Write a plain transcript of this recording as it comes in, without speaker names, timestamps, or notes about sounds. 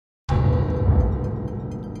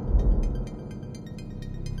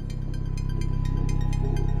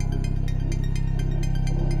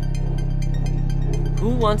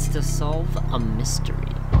wants to solve a mystery?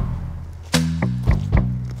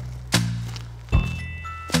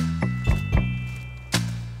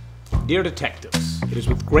 Dear detectives, it is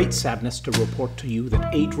with great sadness to report to you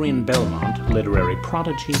that Adrian Belmont, literary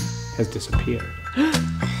prodigy, has disappeared.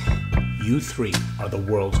 You three are the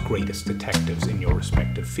world's greatest detectives in your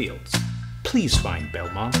respective fields. Please find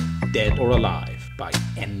Belmont, dead or alive, by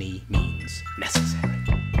any means necessary.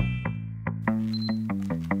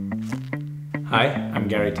 Hi, I'm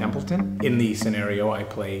Gary Templeton. In the scenario, I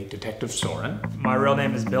play Detective Soren. My real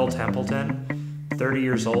name is Bill Templeton, 30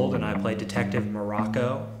 years old, and I play Detective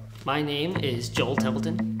Morocco. My name is Joel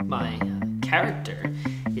Templeton. My character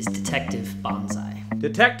is Detective Bonsai.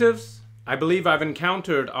 Detectives, I believe I've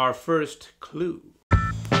encountered our first clue.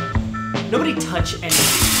 Nobody touch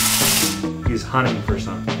anything. He's hunting for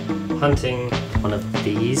something. Hunting one of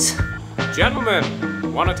these.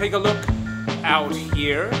 Gentlemen, want to take a look out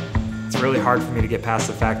here? It's really hard for me to get past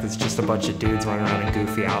the fact that it's just a bunch of dudes running around in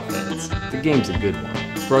goofy outfits. The game's a good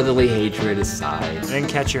one. Brotherly hatred aside. I didn't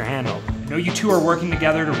catch your handle. You know, you two are working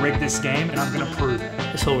together to rig this game, and I'm gonna prove it.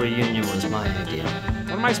 This whole reunion was my idea.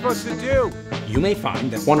 What am I supposed to do? You may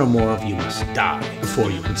find that one or more of you must die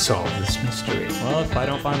before you can solve this mystery. Well, if I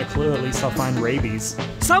don't find a clue, at least I'll find rabies.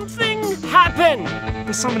 Something happened!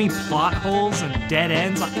 There's so many plot holes and dead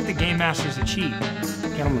ends, I think the Game Master's a cheat.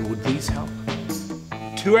 Gentlemen, would these help?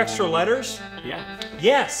 2 extra letters? Yeah.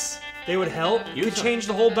 Yes! They would help. You could change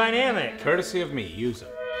the whole dynamic. Courtesy of me, use them.